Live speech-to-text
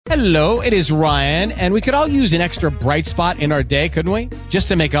Hello, it is Ryan, and we could all use an extra bright spot in our day, couldn't we? Just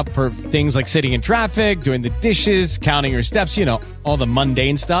to make up for things like sitting in traffic, doing the dishes, counting your steps, you know, all the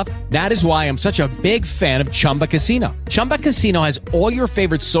mundane stuff. That is why I'm such a big fan of Chumba Casino. Chumba Casino has all your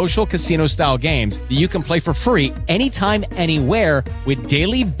favorite social casino-style games that you can play for free anytime, anywhere with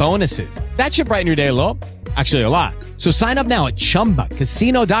daily bonuses. That should brighten your day a little. Actually, a lot. So sign up now at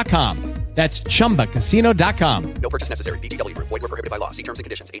ChumbaCasino.com. That's ChumbaCasino.com. No purchase necessary. VGW Group. Void where prohibited by law. See terms and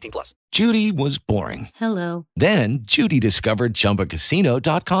conditions. 18+. Judy was boring. Hello. Then Judy discovered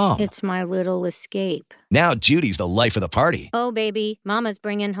ChumbaCasino.com. It's my little escape. Now Judy's the life of the party. Oh, baby, mama's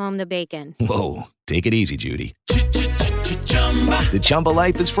bringing home the bacon. Whoa, take it easy, Judy. The Chumba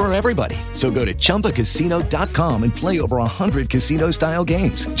life is for everybody. So go to ChumbaCasino.com and play over 100 casino-style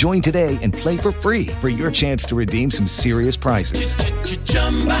games. Join today and play for free for your chance to redeem some serious prizes.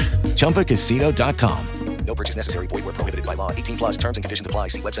 ChumbaCasino.com. No purchase necessary. Void where prohibited by law. 18+. Terms and conditions apply.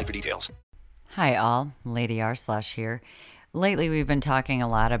 See website for details. Hi all, Lady R/ here. Lately we've been talking a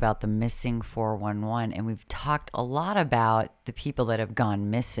lot about the missing 411, and we've talked a lot about the people that have gone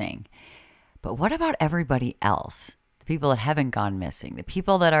missing. But what about everybody else? The people that haven't gone missing, the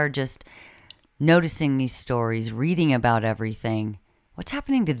people that are just noticing these stories, reading about everything. What's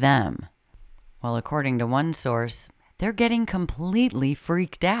happening to them? Well, according to one source, they're getting completely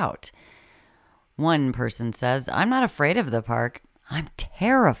freaked out. One person says, "I'm not afraid of the park. I'm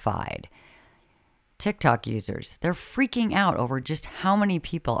terrified." TikTok users, they're freaking out over just how many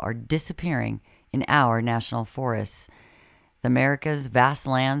people are disappearing in our national forests. The America's vast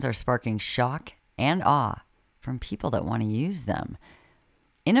lands are sparking shock and awe from people that want to use them.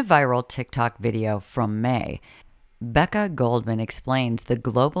 In a viral TikTok video from May, Becca Goldman explains the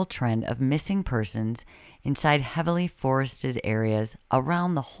global trend of missing persons inside heavily forested areas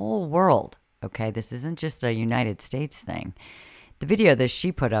around the whole world. Okay, this isn't just a United States thing. The video that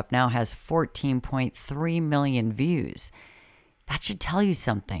she put up now has 14.3 million views. That should tell you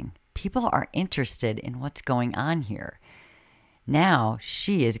something. People are interested in what's going on here. Now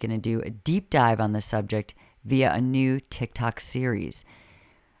she is going to do a deep dive on the subject via a new TikTok series.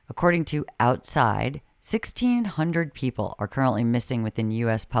 According to Outside, 1,600 people are currently missing within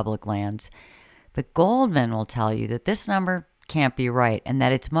U.S. public lands. But Goldman will tell you that this number can't be right and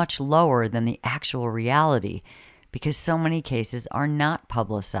that it's much lower than the actual reality because so many cases are not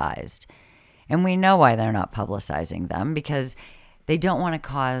publicized. And we know why they're not publicizing them, because they don't want to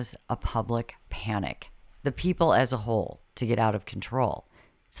cause a public panic, the people as a whole, to get out of control.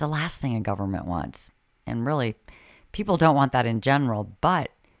 It's the last thing a government wants. And really, people don't want that in general, but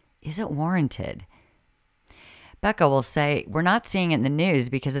is it warranted? Becca will say, we're not seeing it in the news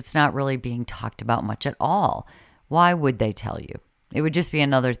because it's not really being talked about much at all. Why would they tell you? It would just be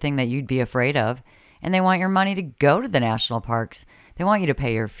another thing that you'd be afraid of. And they want your money to go to the national parks. They want you to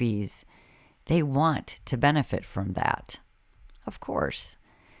pay your fees. They want to benefit from that. Of course.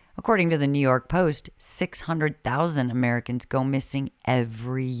 According to the New York Post, 600,000 Americans go missing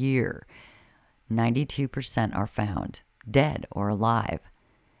every year. 92% are found, dead or alive.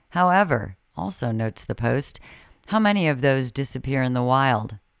 However, also notes the Post, how many of those disappear in the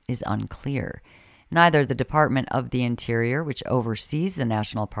wild is unclear. Neither the Department of the Interior, which oversees the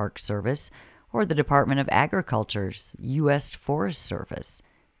National Park Service, or the Department of Agriculture's U.S. Forest Service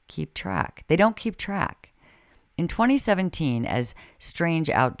keep track. They don't keep track. In 2017, as Strange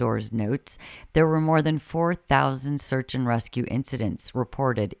Outdoors notes, there were more than 4,000 search and rescue incidents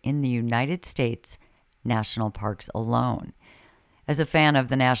reported in the United States national parks alone. As a fan of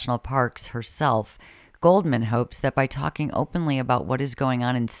the national parks herself, Goldman hopes that by talking openly about what is going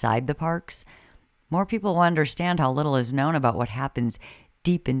on inside the parks, more people will understand how little is known about what happens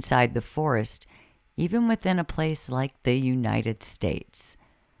deep inside the forest, even within a place like the United States.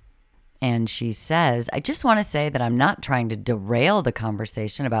 And she says, I just want to say that I'm not trying to derail the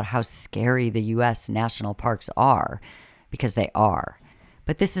conversation about how scary the U.S. national parks are, because they are.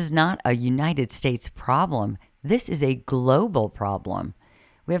 But this is not a United States problem. This is a global problem.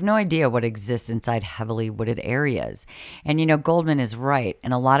 We have no idea what exists inside heavily wooded areas. And, you know, Goldman is right.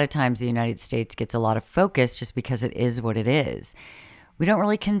 And a lot of times the United States gets a lot of focus just because it is what it is. We don't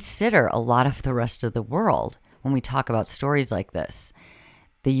really consider a lot of the rest of the world when we talk about stories like this.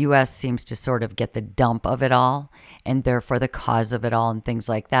 The U.S. seems to sort of get the dump of it all and therefore the cause of it all and things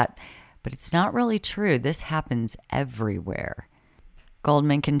like that. But it's not really true. This happens everywhere.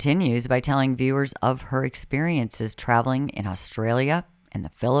 Goldman continues by telling viewers of her experiences traveling in Australia and the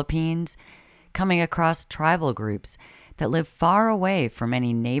Philippines, coming across tribal groups that live far away from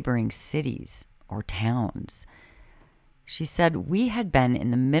any neighboring cities or towns. She said, we had been in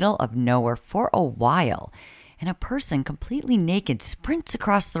the middle of nowhere for a while, and a person completely naked sprints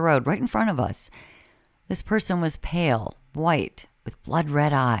across the road right in front of us. This person was pale, white, with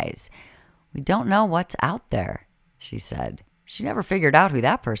blood-red eyes. "We don't know what's out there," she said. She never figured out who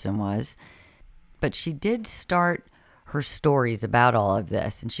that person was. But she did start her stories about all of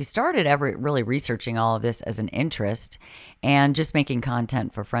this. And she started really researching all of this as an interest and just making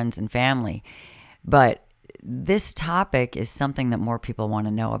content for friends and family. But this topic is something that more people want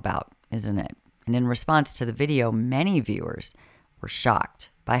to know about, isn't it? And in response to the video, many viewers were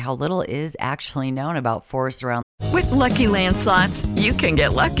shocked by how little is actually known about forests around. With Lucky Land Slots, you can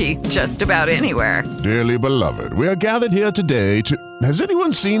get lucky just about anywhere. Dearly beloved, we are gathered here today to... Has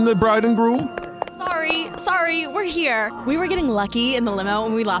anyone seen the bride and groom? Sorry, we're here. We were getting lucky in the limo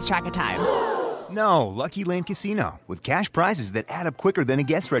and we lost track of time. No, Lucky Land Casino, with cash prizes that add up quicker than a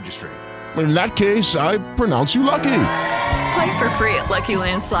guest registry. In that case, I pronounce you lucky. Play for free at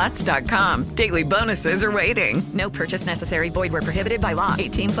LuckyLandSlots.com. Daily bonuses are waiting. No purchase necessary. Void where prohibited by law.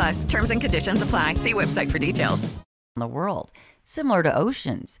 18+. Terms and conditions apply. See website for details. The world, similar to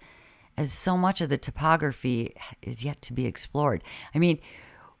oceans, as so much of the topography is yet to be explored. I mean,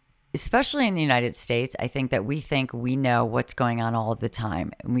 especially in the United States, I think that we think we know what's going on all of the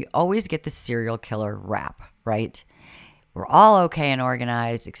time. And we always get the serial killer rap, right? We're all okay and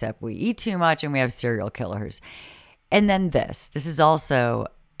organized, except we eat too much and we have serial killers. And then this is also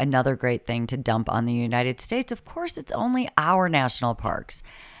another great thing to dump on the United States. Of course, it's only our national parks.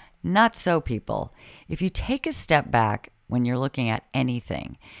 Not so, people. If you take a step back when you're looking at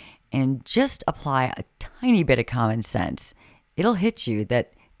anything and just apply a tiny bit of common sense, it'll hit you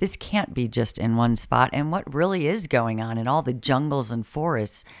that this can't be just in one spot, and what really is going on in all the jungles and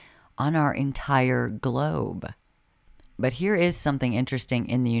forests on our entire globe. But here is something interesting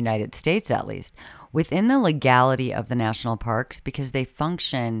in the United States, at least, within the legality of the national parks, because they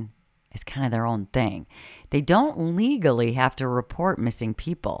function as kind of their own thing. They don't legally have to report missing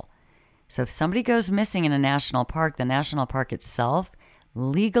people. So if somebody goes missing in a national park, the national park itself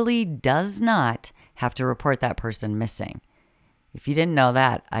legally does not have to report that person missing. If you didn't know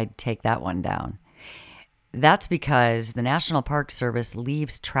that, I'd take that one down. That's because the National Park Service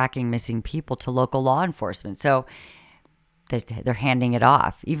leaves tracking missing people to local law enforcement. So they're handing it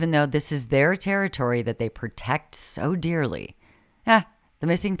off, even though this is their territory that they protect so dearly. The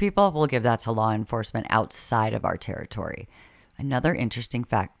missing people, we'll give that to law enforcement outside of our territory. Another interesting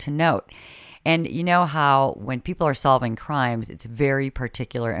fact to note. And you know how when people are solving crimes, it's very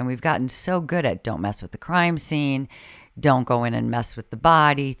particular, and we've gotten so good at don't mess with the crime scene, don't go in and mess with the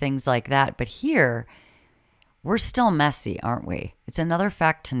body, things like that. But here, we're still messy, aren't we? It's another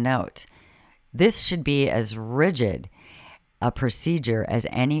fact to note. This should be as rigid a procedure as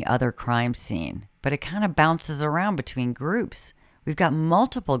any other crime scene, but it kind of bounces around between groups. We've got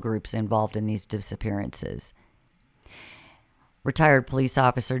multiple groups involved in these disappearances. Retired police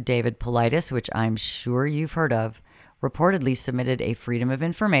officer David Politis, which I'm sure you've heard of, reportedly submitted a Freedom of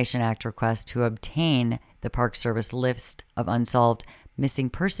Information Act request to obtain the Park Service list of unsolved missing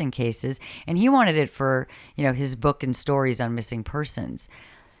person cases, and he wanted it for, his book and stories on missing persons.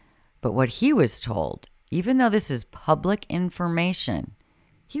 But what he was told, even though this is public information,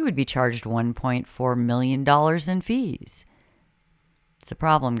 he would be charged $1.4 million in fees. It's a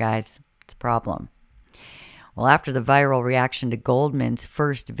problem, guys. It's a problem. Well, after the viral reaction to Goldman's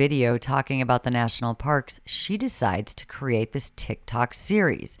first video talking about the national parks, she decides to create this TikTok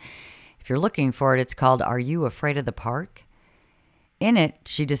series. If you're looking for it, it's called Are You Afraid of the Park? In it,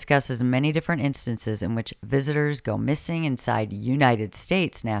 she discusses many different instances in which visitors go missing inside United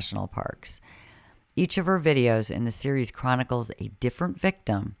States national parks. Each of her videos in the series chronicles a different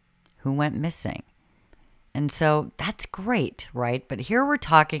victim who went missing. And so that's great, right? But here we're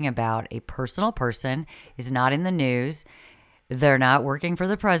talking about a personal person is not in the news. They're not working for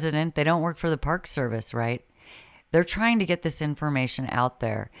the president. They don't work for the Park Service, right? They're trying to get this information out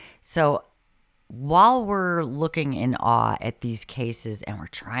there. So while we're looking in awe at these cases and we're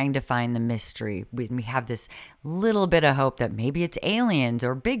trying to find the mystery, we have this little bit of hope that maybe it's aliens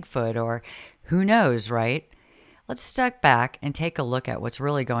or Bigfoot or who knows, right? Let's step back and take a look at what's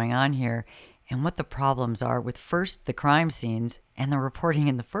really going on here and what the problems are with first the crime scenes and the reporting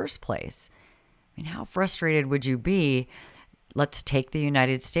in the first place. I mean, how frustrated would you be? Let's take the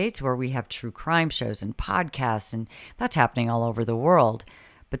United States where we have true crime shows and podcasts, and that's happening all over the world.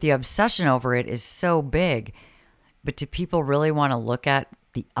 But the obsession over it is so big. But do people really want to look at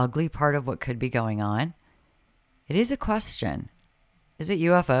the ugly part of what could be going on? It is a question. Is it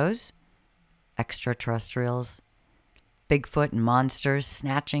UFOs? Extraterrestrials? Bigfoot and monsters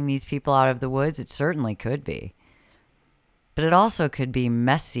snatching these people out of the woods? It certainly could be. But it also could be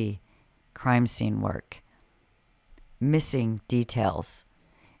messy crime scene work. missing details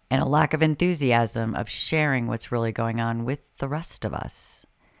and a lack of enthusiasm of sharing what's really going on with the rest of us.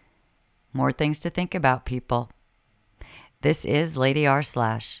 More things to think about, people. This is Lady R/.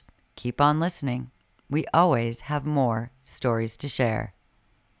 Keep on listening. We always have more stories to share.